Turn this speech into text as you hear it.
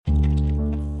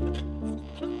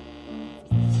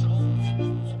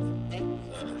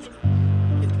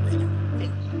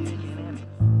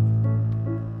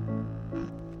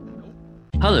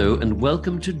Hello and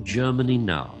welcome to Germany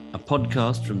Now, a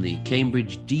podcast from the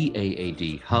Cambridge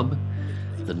DAAD Hub,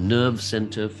 the Nerve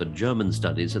Centre for German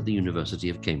Studies at the University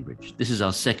of Cambridge. This is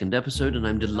our second episode, and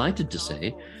I'm delighted to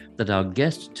say that our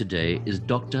guest today is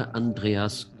Dr.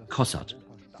 Andreas Kossat.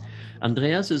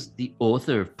 Andreas is the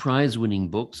author of prize-winning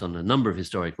books on a number of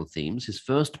historical themes. His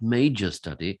first major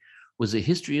study was a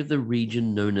history of the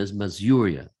region known as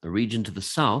Masuria, a region to the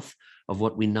south of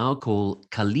what we now call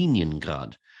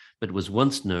Kaliningrad, but was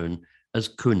once known as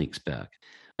Königsberg,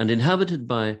 and inhabited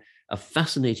by a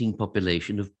fascinating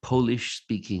population of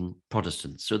Polish-speaking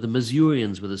Protestants. So the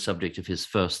Masurians were the subject of his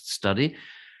first study,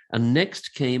 and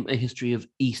next came a history of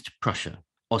East Prussia,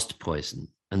 Ostpreußen,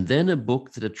 and then a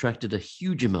book that attracted a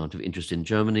huge amount of interest in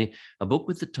Germany, a book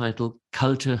with the title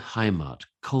Kalte Heimat,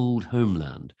 Cold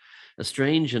Homeland, a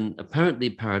strange and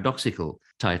apparently paradoxical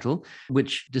title,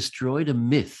 which destroyed a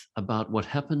myth about what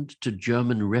happened to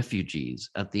German refugees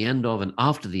at the end of and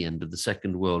after the end of the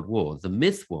Second World War. The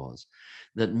myth was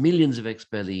that millions of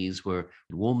expellees were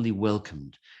warmly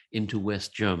welcomed into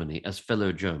West Germany as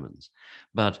fellow Germans.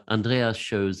 But Andreas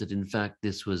shows that, in fact,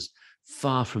 this was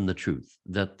far from the truth,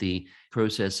 that the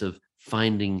process of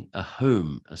finding a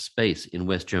home, a space in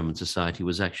West German society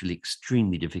was actually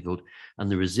extremely difficult,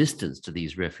 and the resistance to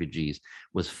these refugees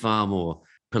was far more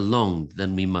prolonged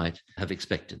than we might have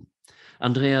expected.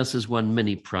 Andreas has won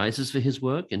many prizes for his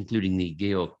work, including the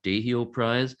Georg Dehio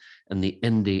Prize and the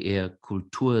NDR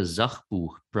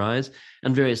Kultursachbuch Prize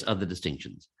and various other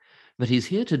distinctions. But he's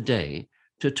here today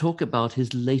to talk about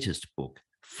his latest book,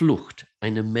 Flucht,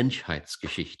 eine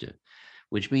Menschheitsgeschichte,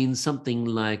 which means something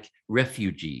like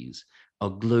refugees, a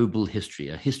global history,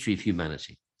 a history of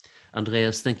humanity.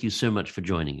 Andreas, thank you so much for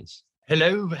joining us.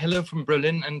 Hello from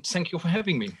Berlin, and thank you for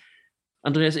having me.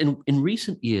 Andreas, in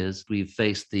recent years, we've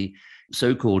faced the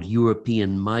so-called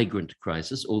European migrant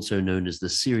crisis, also known as the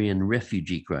Syrian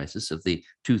refugee crisis of the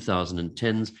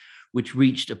 2010s, which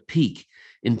reached a peak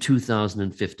in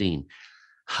 2015.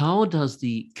 How does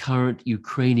the current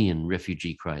Ukrainian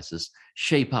refugee crisis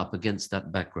shape up against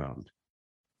that background?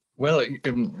 Well,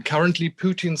 currently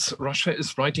Putin's Russia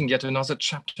is writing yet another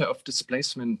chapter of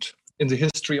displacement in the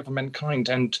history of mankind.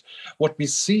 And what we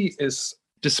see is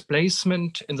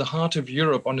displacement in the heart of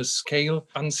Europe on a scale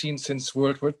unseen since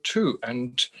World War II.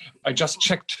 And I just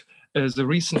checked the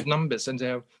recent numbers, and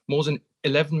there are more than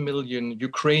 11 million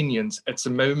Ukrainians at the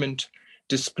moment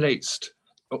displaced,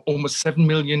 almost 7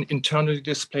 million internally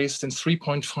displaced, and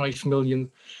 3.5 million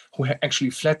who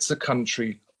actually fled the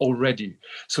country already.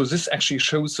 So this actually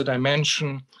shows the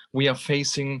dimension we are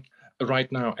facing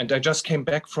right now. And I just came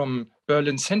back from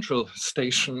Berlin Central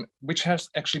Station, which has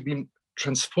actually been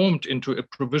transformed into a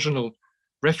provisional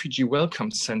refugee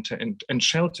welcome center and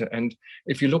shelter. And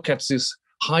if you look at this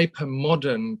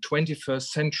hyper-modern 21st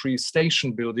century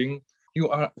station building, you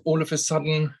are all of a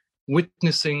sudden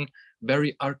witnessing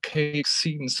very archaic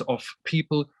scenes of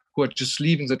people who are just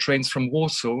leaving the trains from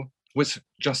Warsaw with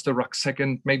just a rucksack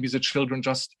and maybe the children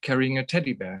just carrying a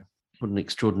teddy bear. What an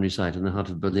extraordinary sight in the heart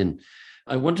of Berlin.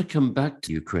 I want to come back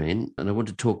to Ukraine, and I want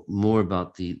to talk more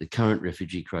about the current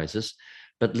refugee crisis.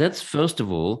 But let's first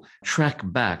of all track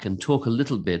back and talk a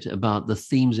little bit about the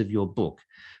themes of your book,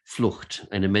 Flucht,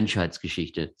 eine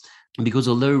Menschheitsgeschichte. Because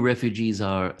although refugees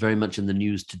are very much in the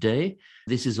news today,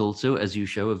 this is also, as you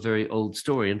show, a very old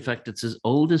story. In fact, it's as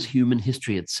old as human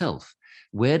history itself.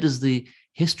 Where does the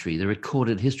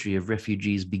recorded history of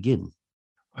refugees begin?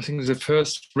 I think the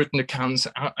first written accounts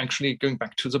are actually going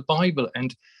back to the Bible.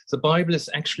 And the Bible is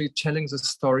actually telling the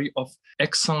story of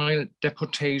exile,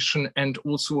 deportation, and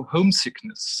also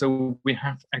homesickness. So we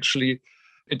have actually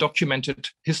a documented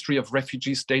history of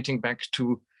refugees dating back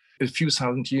to a few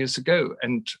thousand years ago.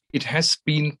 And it has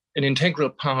been an integral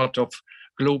part of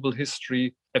global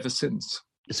history ever since.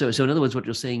 So in other words, what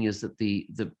you're saying is that the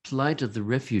plight of the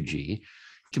refugee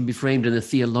can be framed in a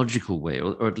theological way,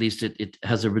 or at least it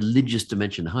has a religious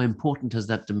dimension. How important has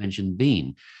that dimension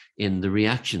been in the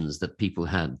reactions that people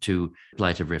had to the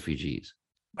plight of refugees?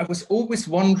 I was always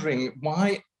wondering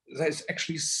why there's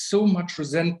actually so much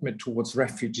resentment towards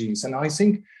refugees. And I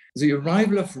think the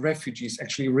arrival of refugees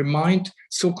actually remind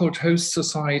so-called host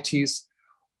societies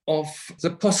of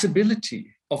the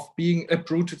possibility of being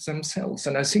uprooted themselves.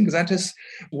 And I think that is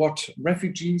what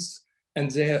refugees and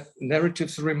their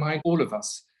narratives remind all of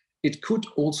us. It could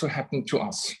also happen to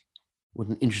us. What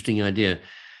an interesting idea.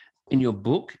 In your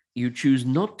book, you choose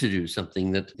not to do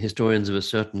something that historians of a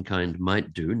certain kind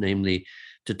might do, namely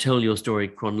to tell your story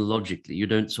chronologically. You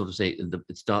don't sort of say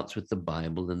it starts with the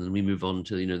Bible and then we move on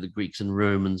to the Greeks and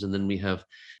Romans and then we have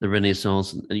the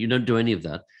Renaissance, and you don't do any of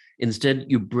that. Instead,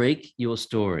 you break your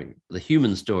story, the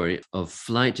human story of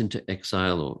flight into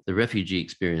exile or the refugee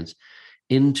experience,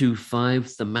 into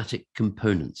 5 thematic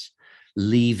components: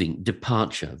 leaving,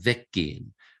 departure, weggehen,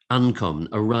 ankommen,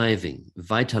 arriving,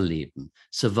 weiterleben,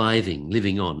 surviving,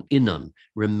 living on, innern,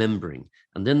 remembering.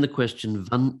 And then the question,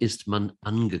 wann ist man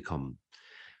angekommen?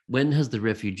 When has the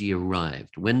refugee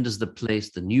arrived? When does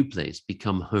the new place,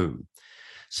 become home?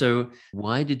 So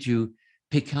why did you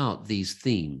pick out these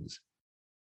themes?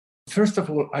 First of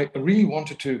all, I really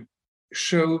wanted to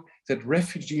show that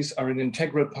refugees are an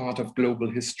integral part of global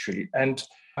history. And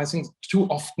I think too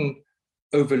often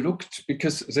overlooked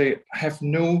because they have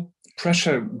no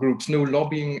pressure groups, no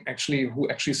lobbying who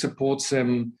actually supports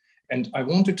them. And I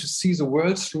wanted to see the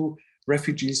world through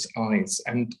refugees' eyes.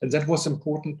 And that was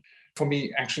important for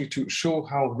me actually to show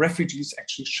how refugees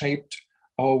actually shaped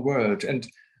our world. And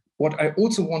what I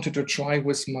also wanted to try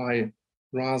with my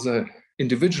rather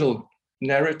individual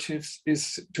narratives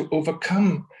is to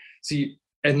overcome the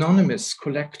anonymous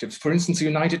collectives. For instance, the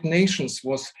United Nations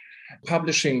was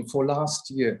publishing for last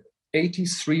year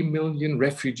 83 million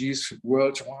refugees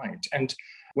worldwide. And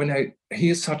when I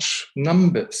hear such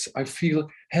numbers, I feel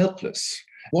helpless.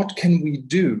 What can we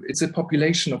do? It's a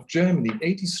population of Germany,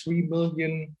 83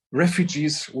 million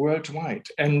refugees worldwide.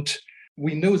 And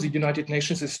we know the United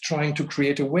Nations is trying to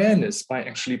create awareness by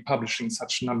actually publishing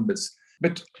such numbers.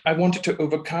 But I wanted to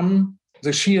overcome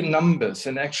the sheer numbers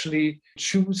and actually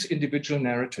choose individual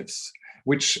narratives,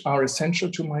 which are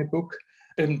essential to my book,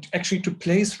 and actually to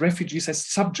place refugees as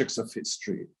subjects of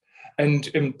history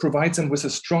and provide them with a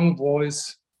strong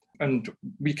voice. And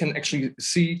we can actually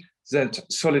see that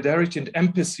solidarity and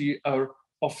empathy are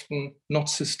often not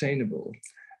sustainable.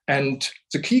 And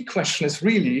the key question is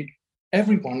really,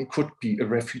 everyone could be a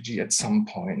refugee at some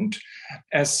point.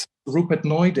 As Rupert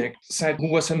Neudeck said, who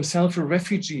was himself a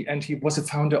refugee, and he was a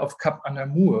founder of Cap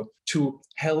en-Amour to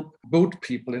help boat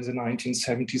people in the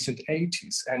 1970s and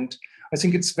 80s. And I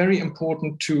think it's very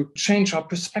important to change our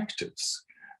perspectives,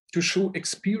 to show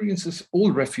experiences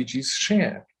all refugees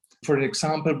share. For an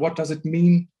example, what does it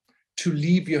mean to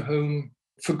leave your home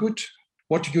for good?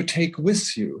 What do you take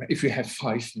with you if you have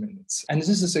 5 minutes? And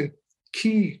this is a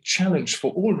key challenge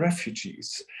for all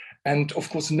refugees. And of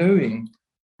course, knowing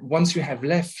once you have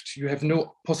left, you have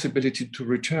no possibility to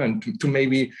return, to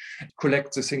maybe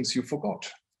collect the things you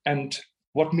forgot. And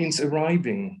what means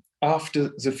arriving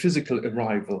after the physical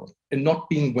arrival and not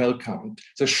being welcomed,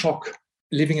 the shock,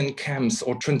 living in camps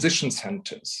or transition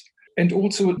centers. And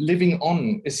also living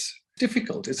on is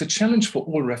difficult. It's a challenge for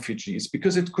all refugees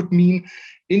because it could mean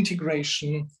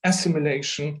integration,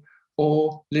 assimilation,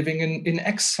 or living in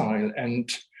exile.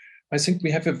 And I think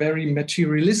we have a very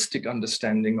materialistic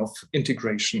understanding of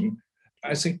integration.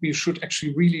 I think we should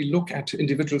actually really look at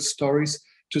individual stories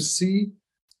to see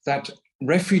that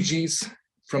refugees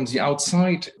from the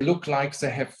outside look like they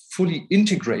have fully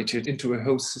integrated into a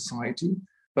host society,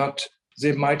 but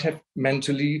they might have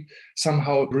mentally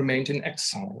somehow remained in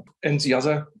exile. And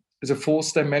the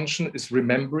fourth dimension is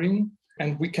remembering.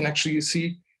 And we can actually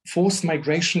see forced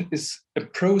migration is a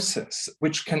process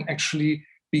which can actually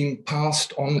be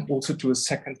passed on also to a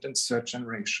second and third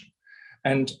generation.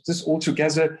 And this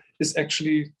altogether is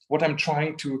actually what I'm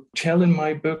trying to tell in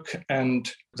my book.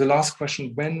 And the last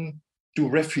question, when do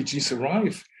refugees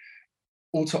arrive,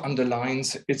 also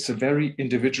underlines it's a very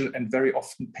individual and very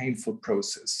often painful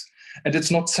process. And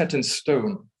it's not set in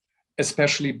stone,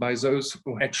 especially by those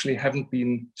who actually haven't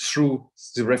been through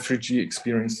the refugee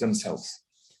experience themselves.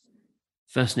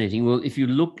 Fascinating. Well, if you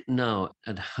look now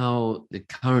at how the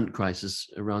current crisis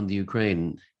around the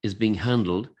Ukraine is being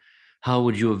handled, how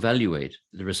would you evaluate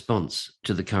the response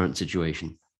to the current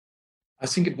situation? I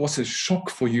think it was a shock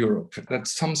for Europe that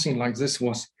something like this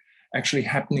was actually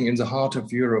happening in the heart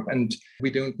of Europe, and we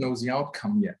don't know the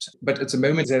outcome yet. But at the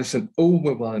moment, there's an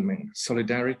overwhelming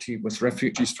solidarity with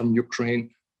refugees from Ukraine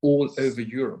all over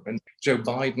Europe. And Joe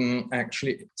Biden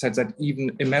actually said that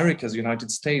even America, the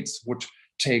United States, would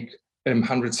take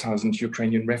 100,000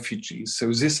 Ukrainian refugees.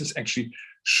 So this is actually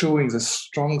showing the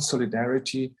strong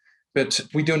solidarity, but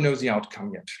we don't know the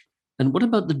outcome yet. And what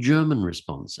about the German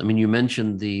response? I mean, you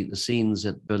mentioned the scenes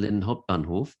at Berlin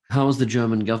Hauptbahnhof. How has the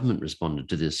German government responded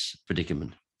to this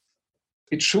predicament?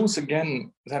 It shows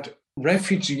again that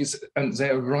refugees and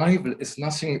their arrival is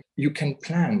nothing you can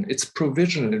plan. It's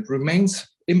provisional. It remains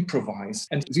improvised.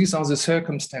 And these are the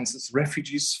circumstances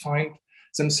refugees find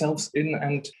themselves in.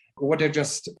 And what I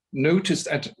just noticed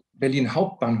at Berlin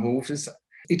Hauptbahnhof is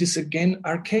it is again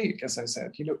archaic, as I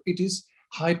said. It is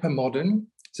hyper-modern,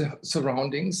 the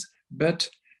surroundings, but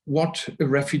what a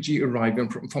refugee arriving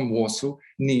from Warsaw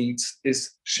needs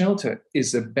is shelter,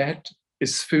 is a bed,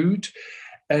 is food.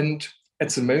 And at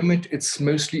the moment, it's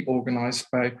mostly organized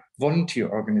by volunteer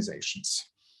organizations,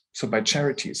 so by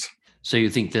charities. So you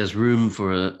think there's room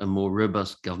for a more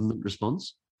robust government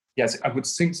response? Yes, I would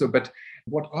think so. But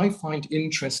what I find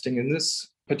interesting in this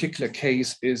particular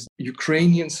case is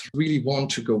Ukrainians really want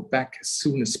to go back as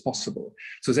soon as possible.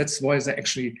 So that's why they're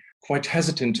actually quite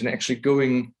hesitant in actually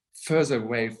going further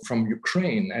away from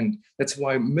Ukraine. And that's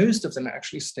why most of them are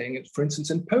actually staying, for instance,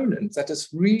 in Poland. That is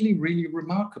really, really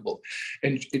remarkable.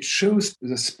 And it shows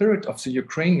the spirit of the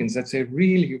Ukrainians that they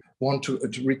really want to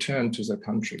return to their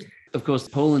country. Of course,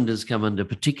 Poland has come under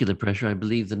particular pressure. I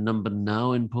believe the number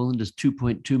now in Poland is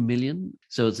 2.2 million.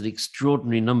 So it's an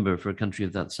extraordinary number for a country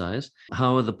of that size.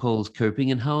 How are the Poles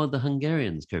coping and how are the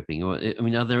Hungarians coping? Or, I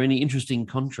mean, are there any interesting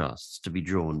contrasts to be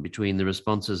drawn between the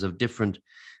responses of different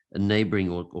neighboring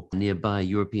or nearby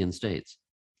European states?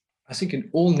 I think in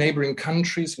all neighboring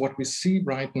countries, what we see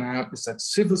right now is that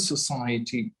civil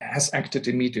society has acted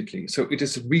immediately. So it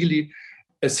is really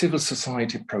a civil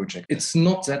society project. It's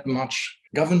not that much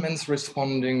governments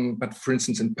responding, but for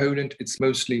instance, in Poland, it's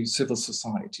mostly civil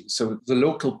society. So the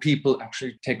local people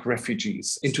actually take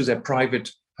refugees into their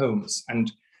private homes. And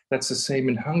that's the same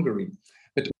in Hungary.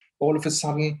 But all of a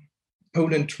sudden,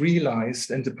 Poland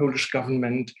realized, and the Polish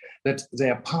government, that they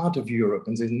are part of Europe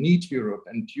and they need Europe.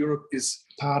 And Europe is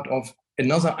part of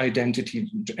another identity.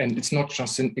 And it's not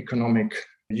just an economic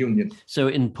union. So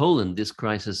in Poland, this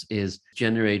crisis is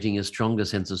generating a stronger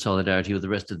sense of solidarity with the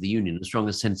rest of the union, a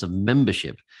stronger sense of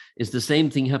membership. Is the same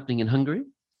thing happening in Hungary?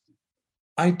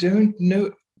 I don't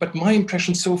know, but my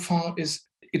impression so far is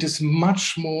it is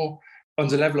much more on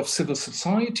the level of civil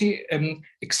society,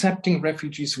 accepting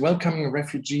refugees, welcoming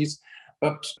refugees,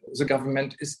 but the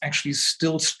government is actually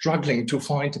still struggling to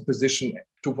find a position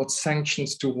towards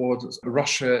sanctions towards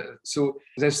Russia. So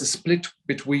there's a split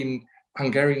between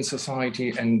Hungarian society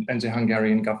and the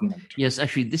Hungarian government. Yes,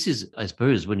 actually, this is, I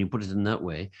suppose, when you put it in that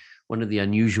way, one of the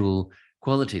unusual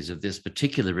qualities of this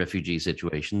particular refugee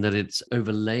situation, that it's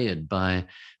overlaid by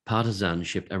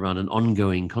partisanship around an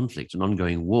ongoing conflict, an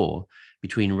ongoing war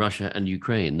between Russia and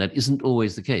Ukraine. That isn't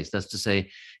always the case. That's to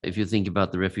say, if you think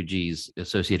about the refugees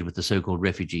associated with the so-called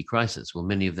refugee crisis, well,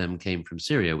 many of them came from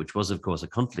Syria, which was, of course, a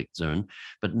conflict zone,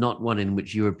 but not one in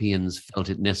which Europeans felt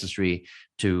it necessary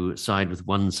to side with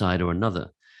one side or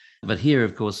another. But here,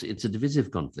 of course, it's a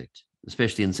divisive conflict,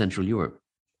 especially in Central Europe.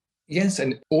 Yes,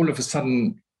 and all of a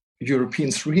sudden,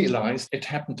 Europeans realized it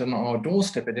happened on our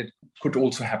doorstep and it could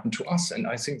also happen to us. And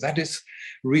I think that is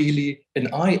really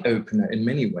an eye-opener in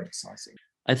many ways, I think.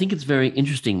 I think it's very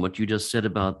interesting what you just said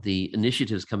about the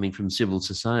initiatives coming from civil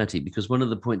society, because one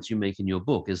of the points you make in your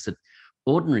book is that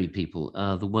ordinary people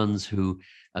are the ones who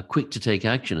are quick to take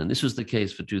action. And this was the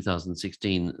case for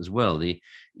 2016 as well. The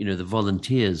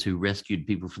volunteers who rescued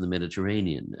people from the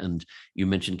Mediterranean, and you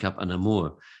mentioned Cap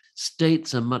Anamur.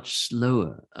 States are much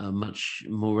slower, much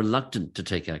more reluctant to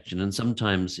take action. And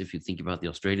sometimes, if you think about the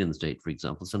Australian state, for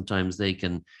example, sometimes they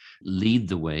can lead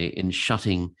the way in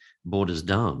shutting borders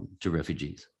down to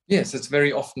refugees. Yes, it's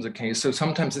very often the case. So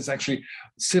sometimes it's actually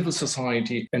civil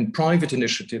society and private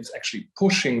initiatives actually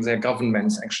pushing their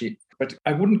governments actually. But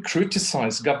I wouldn't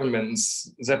criticize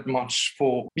governments that much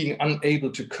for being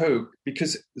unable to cope,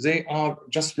 because they are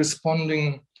just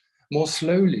responding more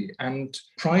slowly, and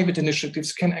private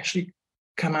initiatives can actually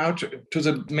come out to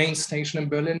the main station in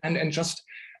Berlin and just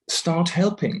start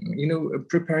helping,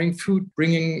 preparing food,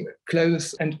 bringing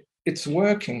clothes, and it's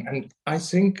working. And I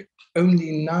think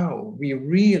only now we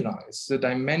realize the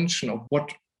dimension of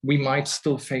what we might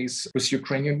still face with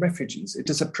Ukrainian refugees. It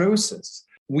is a process.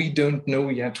 We don't know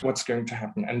yet what's going to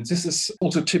happen. And this is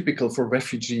also typical for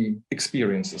refugee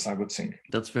experiences, I would think.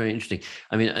 That's very interesting.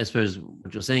 I mean, I suppose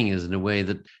what you're saying is, in a way,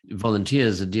 that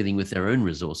volunteers are dealing with their own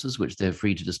resources, which they're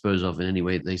free to dispose of in any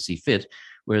way they see fit,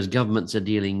 whereas governments are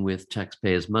dealing with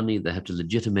taxpayers' money. They have to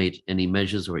legitimate any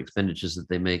measures or expenditures that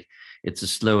they make. It's a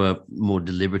slower, more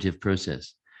deliberative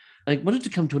process. I wanted to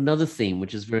come to another theme,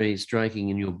 which is very striking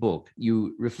in your book.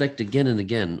 You reflect again and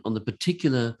again on the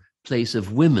particular place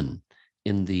of women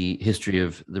in the history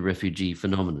of the refugee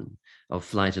phenomenon of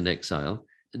flight and exile.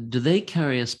 Do they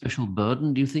carry a special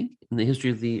burden, do you think, in the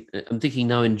history of I'm thinking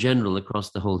now in general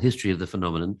across the whole history of the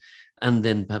phenomenon, and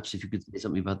then perhaps if you could say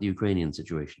something about the Ukrainian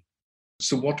situation.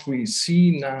 So what we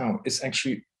see now is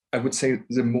actually, I would say,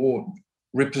 the more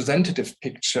representative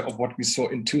picture of what we saw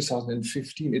in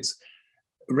 2015. It's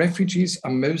refugees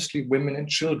are mostly women and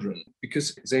children,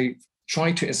 because they try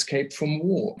to escape from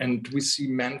war. And we see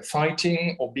men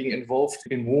fighting or being involved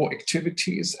in war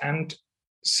activities. And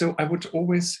So I would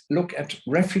always look at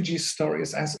refugee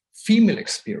stories as female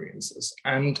experiences,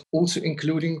 and also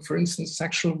including, for instance,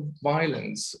 sexual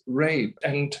violence, rape,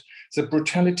 and the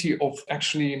brutality of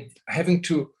actually having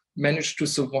to manage to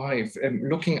survive,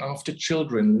 looking after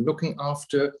children, looking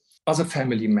after other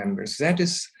family members. That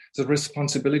is the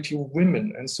responsibility of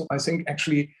women. And so I think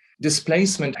actually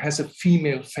displacement has a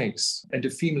female face and a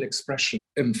female expression.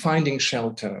 Finding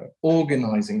shelter,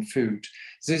 organizing food.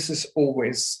 This is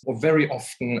always, or very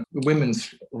often,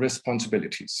 women's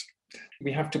responsibilities.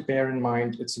 We have to bear in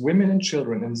mind it's women and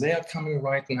children, and they are coming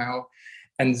right now.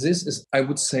 And this is, I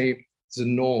would say, the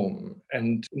norm.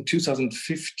 And in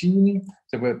 2015,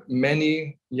 there were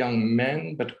many young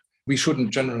men, but we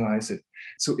shouldn't generalize it.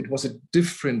 So it was a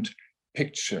different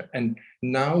picture. And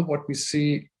now what we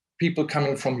see, people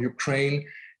coming from Ukraine,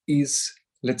 is,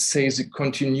 let's say, the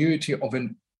continuity of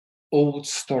an old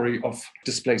story of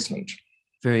displacement.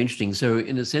 Very interesting. So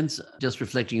in a sense, just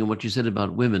reflecting on what you said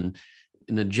about women,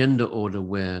 in a gender order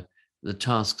where the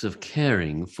tasks of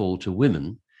caring fall to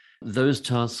women, those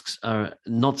tasks are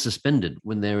not suspended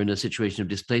when they're in a situation of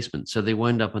displacement. So they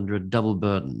wind up under a double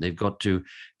burden. They've got to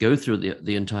go through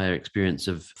the entire experience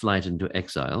of flight into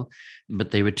exile, but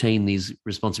they retain these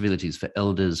responsibilities for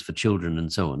elders, for children,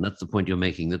 and so on. That's the point you're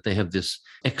making, that they have this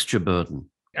extra burden.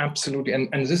 Absolutely.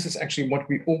 And this is actually what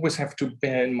we always have to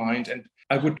bear in mind. And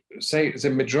I would say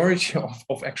the majority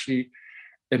of actually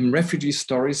refugee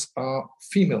stories are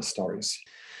female stories.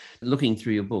 Looking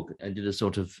through your book, I did a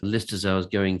sort of list as I was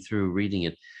going through reading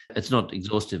it. It's not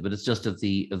exhaustive, but it's just of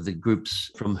the groups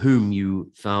from whom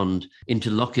you found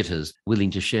interlocutors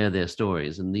willing to share their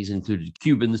stories. And these included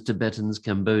Cubans, Tibetans,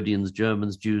 Cambodians,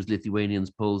 Germans, Jews, Lithuanians,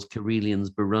 Poles, Karelians,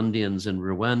 Burundians and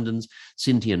Rwandans,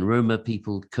 Sinti and Roma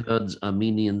people, Kurds,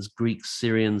 Armenians, Greeks,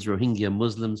 Syrians, Rohingya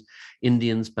Muslims,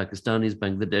 Indians, Pakistanis,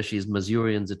 Bangladeshis,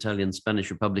 Masurians, Italians,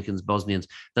 Spanish Republicans, Bosnians.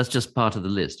 That's just part of the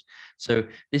list. So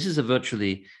this is a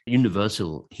virtually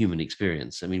universal human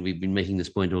experience. I mean, we've been making this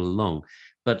point all along.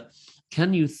 But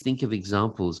can you think of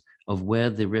examples of where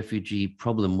the refugee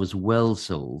problem was well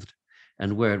solved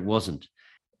and where it wasn't?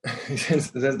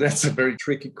 Yes, that's a very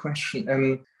tricky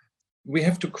question. We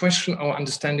have to question our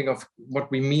understanding of what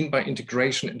we mean by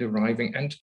integration and arriving.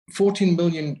 And 14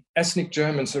 million ethnic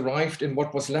Germans arrived in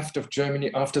what was left of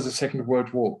Germany after the Second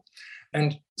World War.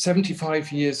 And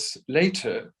 75 years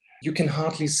later, you can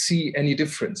hardly see any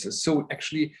differences. So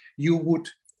actually, you would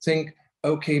think,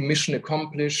 okay, mission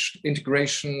accomplished,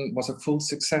 integration was a full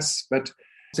success, but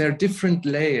there are different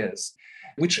layers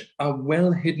which are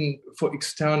well hidden for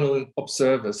external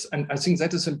observers. And I think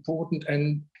that is important.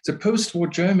 And the post-war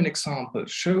German example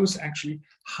shows actually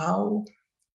how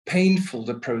painful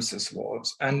the process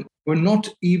was and were not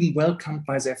even welcomed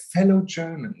by their fellow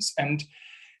Germans. And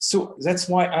so that's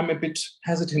why I'm a bit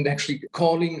hesitant actually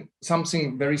calling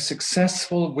something very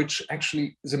successful, which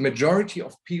actually the majority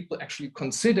of people actually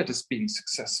considered as being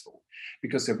successful,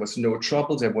 because there was no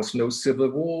trouble, there was no civil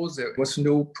wars, there was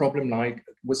no problem like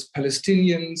with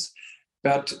Palestinians.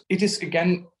 But it is,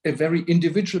 again, a very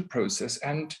individual process.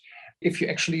 And if you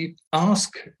actually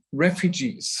ask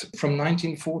refugees from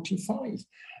 1945,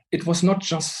 it was not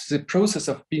just the process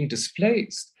of being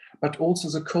displaced, but also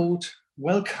the cold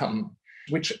welcome,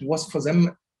 which was for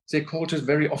them, they called it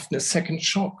very often a second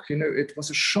shock. You know, it was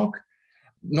a shock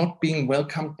not being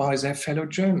welcomed by their fellow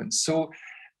Germans. So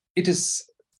it is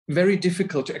very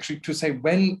difficult to actually to say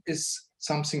when is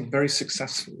something very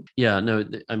successful. Yeah, no,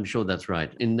 I'm sure that's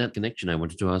right. In that connection, I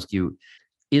wanted to ask you,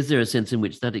 is there a sense in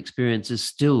which that experience is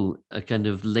still a kind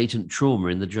of latent trauma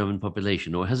in the German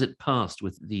population, or has it passed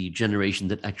with the generation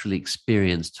that actually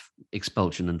experienced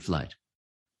expulsion and flight?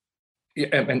 Yeah,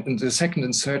 and in the second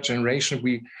and third generation,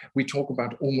 we talk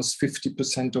about almost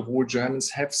 50% of all Germans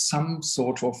have some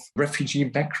sort of refugee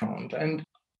background. And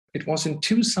it was in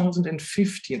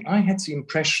 2015, I had the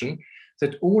impression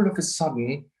that all of a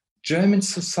sudden, German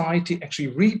society actually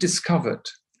rediscovered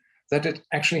that it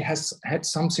actually has had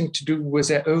something to do with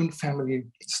their own family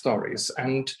stories.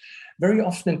 And very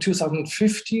often in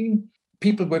 2015,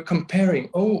 people were comparing,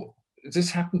 oh,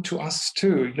 this happened to us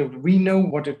too. You know, we know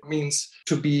what it means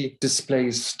to be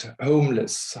displaced,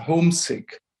 homeless,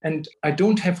 homesick. And I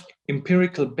don't have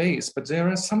empirical base, but there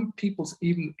are some people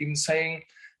even saying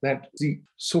that the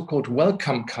so-called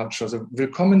welcome culture, the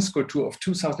Willkommenskultur of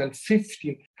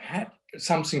 2015 had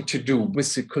something to do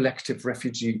with the collective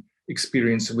refugee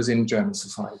experience within German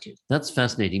society. That's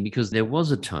fascinating, because there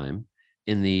was a time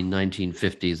in the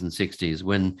 1950s and 60s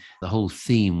when the whole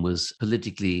theme was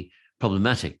politically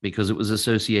problematic, because it was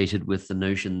associated with the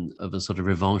notion of a sort of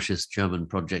revanchist German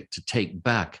project to take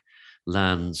back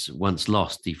lands once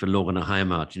lost, the verlorene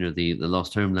Heimat, you know, the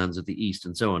lost homelands of the East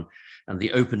and so on. and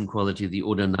the open quality, the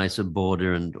Oder-Neisse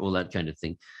border and all that kind of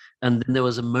thing. And then there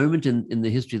was a moment in the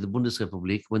history of the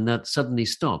Bundesrepublik when that suddenly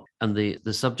stopped and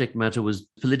the subject matter was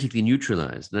politically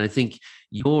neutralized. And I think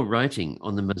your writing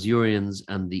on the Masurians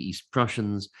and the East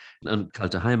Prussians and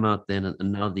Kalte Heimat then,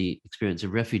 and now the experience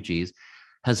of refugees,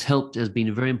 has been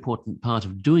a very important part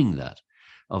of doing that,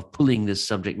 of pulling this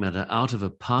subject matter out of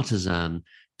a partisan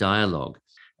dialogue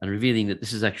and revealing that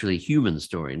this is actually a human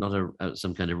story, not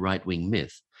some kind of right-wing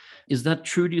myth. Is that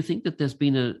true? Do you think that there's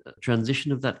been a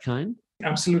transition of that kind?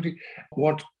 Absolutely.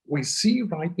 What we see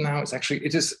right now is actually,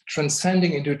 it is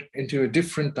transcending into a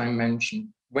different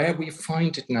dimension. Where we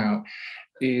find it now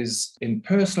is in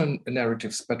personal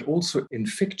narratives, but also in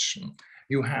fiction.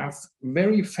 You have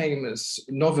very famous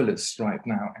novelists right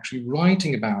now actually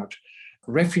writing about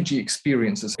refugee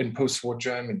experiences in post-war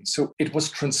Germany. So it was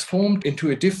transformed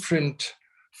into a different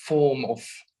form of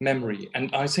memory.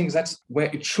 And I think that's where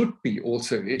it should be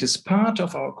also. It is part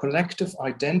of our collective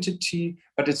identity,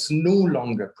 but it's no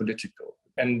longer political.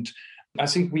 And I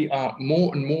think we are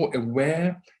more and more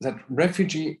aware that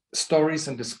refugee stories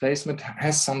and displacement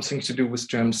has something to do with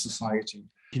German society.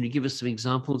 Can you give us some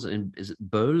examples? Is it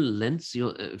Böll, Lenz,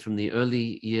 from the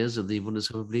early years of the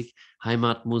Bundesrepublik,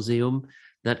 Heimatmuseum,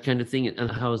 that kind of thing? And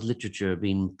how has literature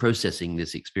been processing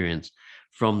this experience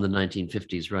from the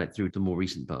 1950s right through to more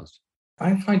recent past?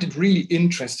 I find it really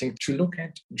interesting to look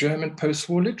at German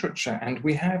post-war literature. And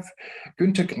we have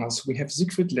Günter Grass, we have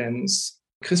Siegfried Lenz,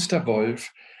 Christa Wolf,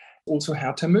 also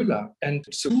Hertha Müller. And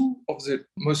two of the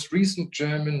most recent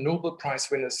German Nobel Prize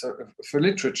winners for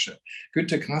literature,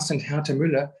 Günter Grass and Hertha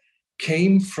Müller,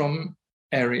 came from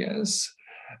areas,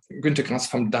 Günter Grass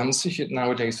from Danzig,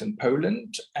 nowadays in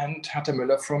Poland, and Hertha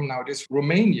Müller from nowadays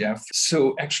Romania.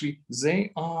 So actually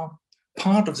they are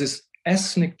part of this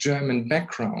ethnic German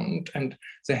background, and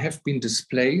they have been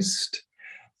displaced,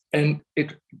 and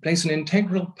it plays an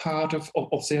integral part of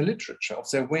their literature, of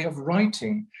their way of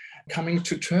writing, coming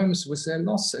to terms with their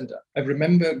loss. And I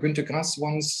remember Günter Grass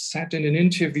once said in an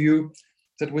interview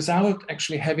that without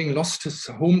actually having lost his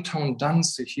hometown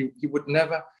Danzig, he would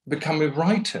never become a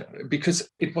writer, because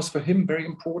it was for him very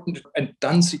important, and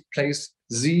Danzig plays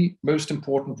the most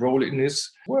important role in his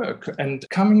work. And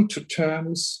coming to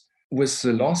terms with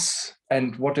the loss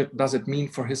and does it mean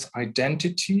for his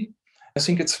identity, I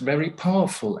think it's very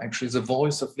powerful, actually, the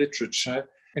voice of literature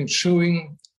and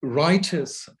showing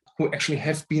writers who actually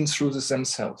have been through this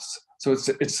themselves. So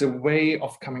it's a way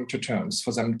of coming to terms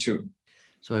for them too.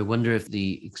 So I wonder if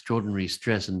the extraordinary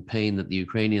stress and pain that the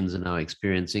Ukrainians are now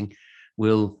experiencing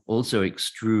will also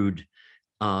extrude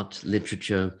art,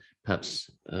 literature, perhaps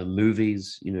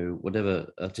movies, whatever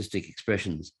artistic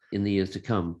expressions in the years to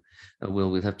come.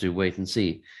 We'll have to wait and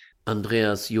see.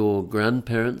 Andreas, your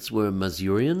grandparents were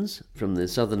Masurians from the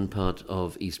southern part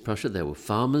of East Prussia. They were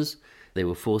farmers. They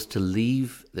were forced to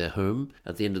leave their home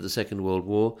at the end of the Second World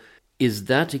War. Is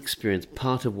that experience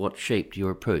part of what shaped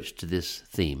your approach to this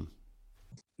theme?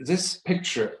 This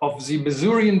picture of the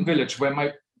Masurian village where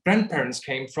my grandparents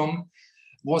came from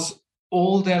was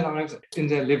all their lives in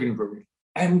their living room.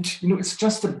 And, it's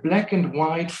just a black and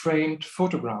white framed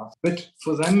photograph. But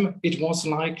for them, it was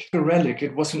like a relic.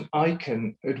 It was an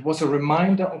icon. It was a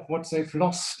reminder of what they've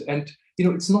lost. And,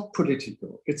 it's not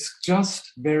political. It's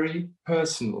just very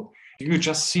personal. You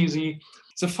just see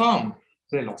the farm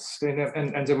they lost.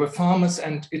 And they were farmers.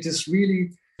 And it is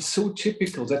really so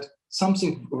typical that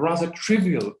something rather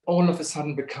trivial all of a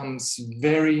sudden becomes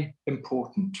very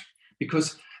important,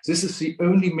 because this is the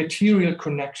only material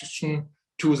connection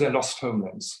to their lost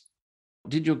homelands.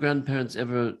 Did your grandparents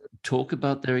ever talk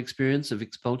about their experience of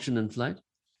expulsion and flight?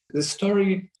 The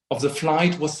story of the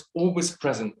flight was always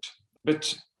present,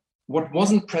 but what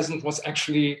wasn't present was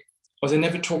they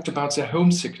never talked about their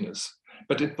homesickness,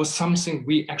 but it was something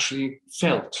we actually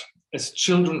felt as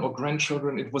children or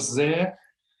grandchildren. It was there.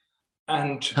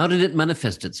 And how did it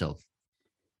manifest itself?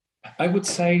 I would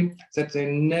say that they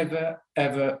never,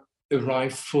 ever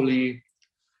arrived fully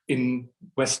in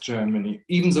West Germany,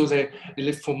 even though they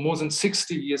lived for more than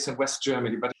 60 years in West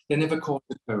Germany, but they never called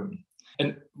it home.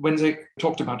 And when they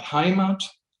talked about Heimat,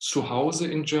 Zuhause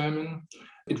in German,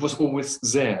 it was always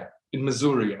there in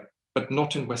Missouri, but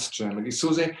not in West Germany.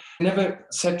 So they never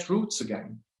set roots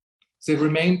again. They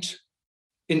remained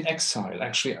in exile,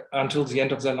 actually, until the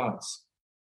end of their lives.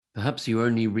 Perhaps you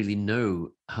only really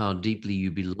know how deeply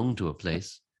you belong to a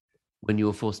place when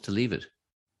you're forced to leave it.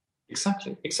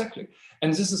 Exactly.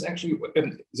 And this is actually,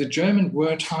 the German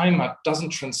word Heimat doesn't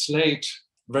translate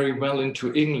very well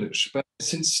into English, but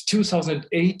since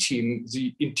 2018,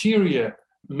 the Interior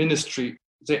Ministry,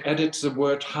 they added the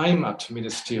word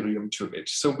Heimatministerium to it.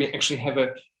 So we actually have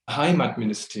a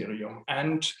Heimatministerium.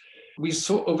 And we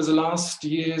saw over the last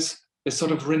years a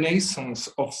sort of renaissance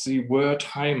of the word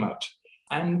Heimat.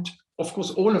 And of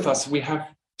course, all of us, we have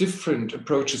different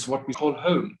approaches, what we call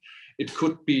home. It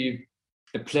could be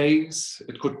a place,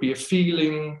 it could be a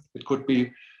feeling, it could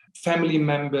be family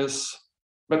members.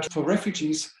 But for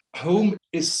refugees, home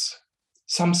is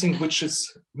something which is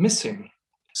missing.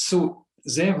 So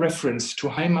their reference to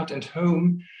Heimat and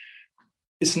home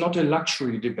is not a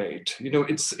luxury debate.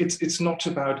 It's not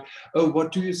about, oh,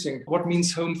 what do you think? What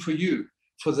means home for you?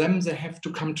 For them, they have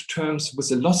to come to terms with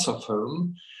the loss of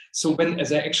home. So when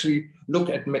they actually look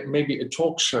at maybe a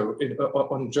talk show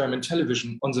on German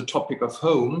television on the topic of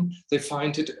home, they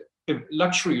find it a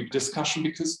luxury discussion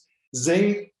because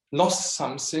they lost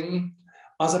something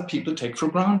other people take for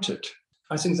granted.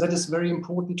 I think that is very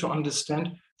important to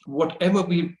understand. Whatever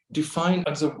we define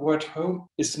as the word home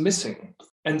is missing,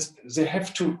 and they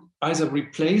have to either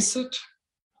replace it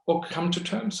or come to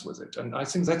terms with it. And I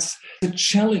think that's the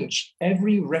challenge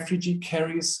every refugee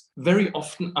carries very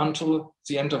often until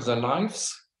the end of their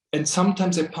lives. And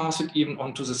sometimes they pass it even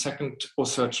on to the second or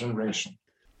third generation.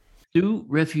 Do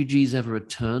refugees ever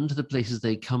return to the places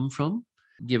they come from?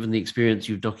 Given the experience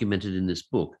you've documented in this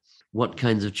book, what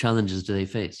kinds of challenges do they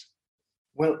face?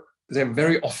 Well, they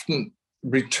very often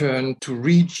return to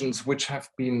regions which have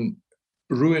been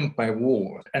ruined by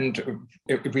war. And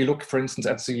if we look, for instance,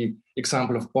 at the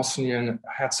example of Bosnia and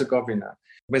Herzegovina,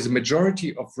 where the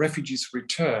majority of refugees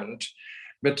returned,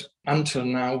 but until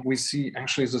now we see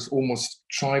actually this almost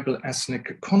tribal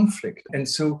ethnic conflict. And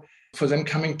so for them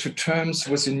coming to terms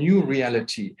with a new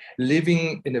reality,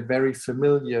 living in a very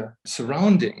familiar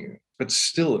surrounding, but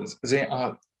still they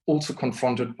are also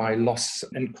confronted by loss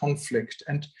and conflict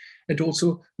and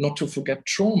also not to forget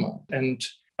trauma. And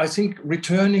I think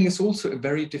returning is also a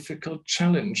very difficult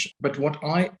challenge. But what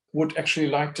I would actually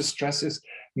like to stress is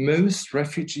most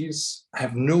refugees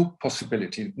have no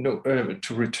possibility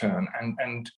to return.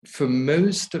 And for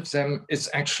most of them, it's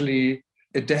actually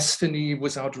a destiny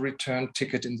without a return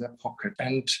ticket in their pocket.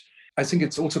 And I think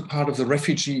it's also part of the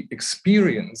refugee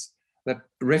experience that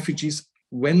refugees,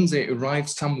 when they arrive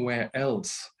somewhere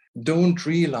else, don't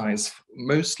realize,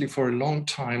 mostly for a long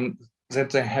time, that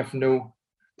they have no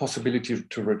possibility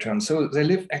to return. So they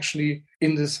live actually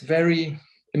in this very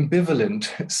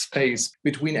ambivalent space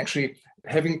between actually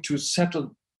having to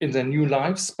settle in their new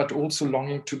lives, but also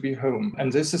longing to be home.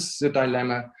 And this is the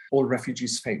dilemma all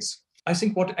refugees face. I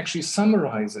think what actually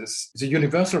summarizes the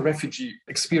universal refugee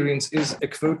experience is a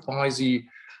quote by the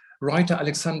writer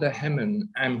Alexander Hemmen,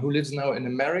 who lives now in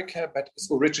America, but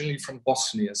is originally from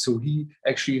Bosnia. So he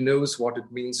actually knows what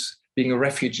it means being a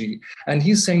refugee. And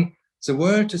he's saying, the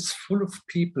world is full of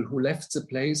people who left the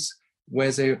place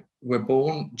where they were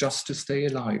born just to stay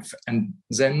alive and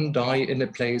then die in a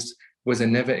place where they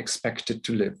never expected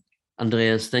to live.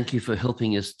 Andreas, thank you for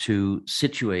helping us to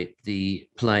situate the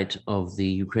plight of the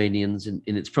Ukrainians in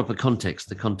its proper context,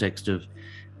 the context of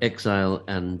exile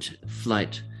and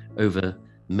flight over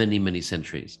many, many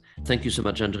centuries. Thank you so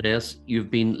much, Andreas. You've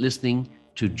been listening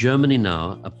to Germany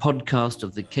Now, a podcast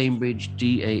of the Cambridge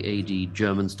DAAD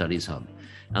German Studies Hub.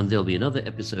 And there'll be another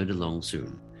episode along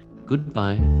soon.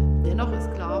 Goodbye. Dennoch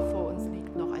ist klar, vor uns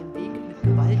liegt noch ein Weg mit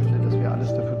gewaltigen... Dass wir alles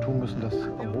dafür tun müssen, dass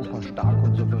Europa stark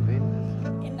und souverän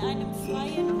ist. In einem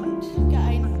freien und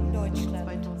geeinten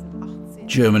Deutschland. 2018.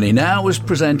 Germany Now was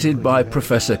presented by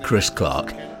Professor Chris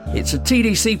Clark. It's a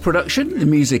TDC production. The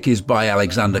music is by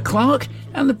Alexander Clark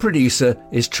and the producer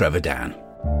is Trevor Dan.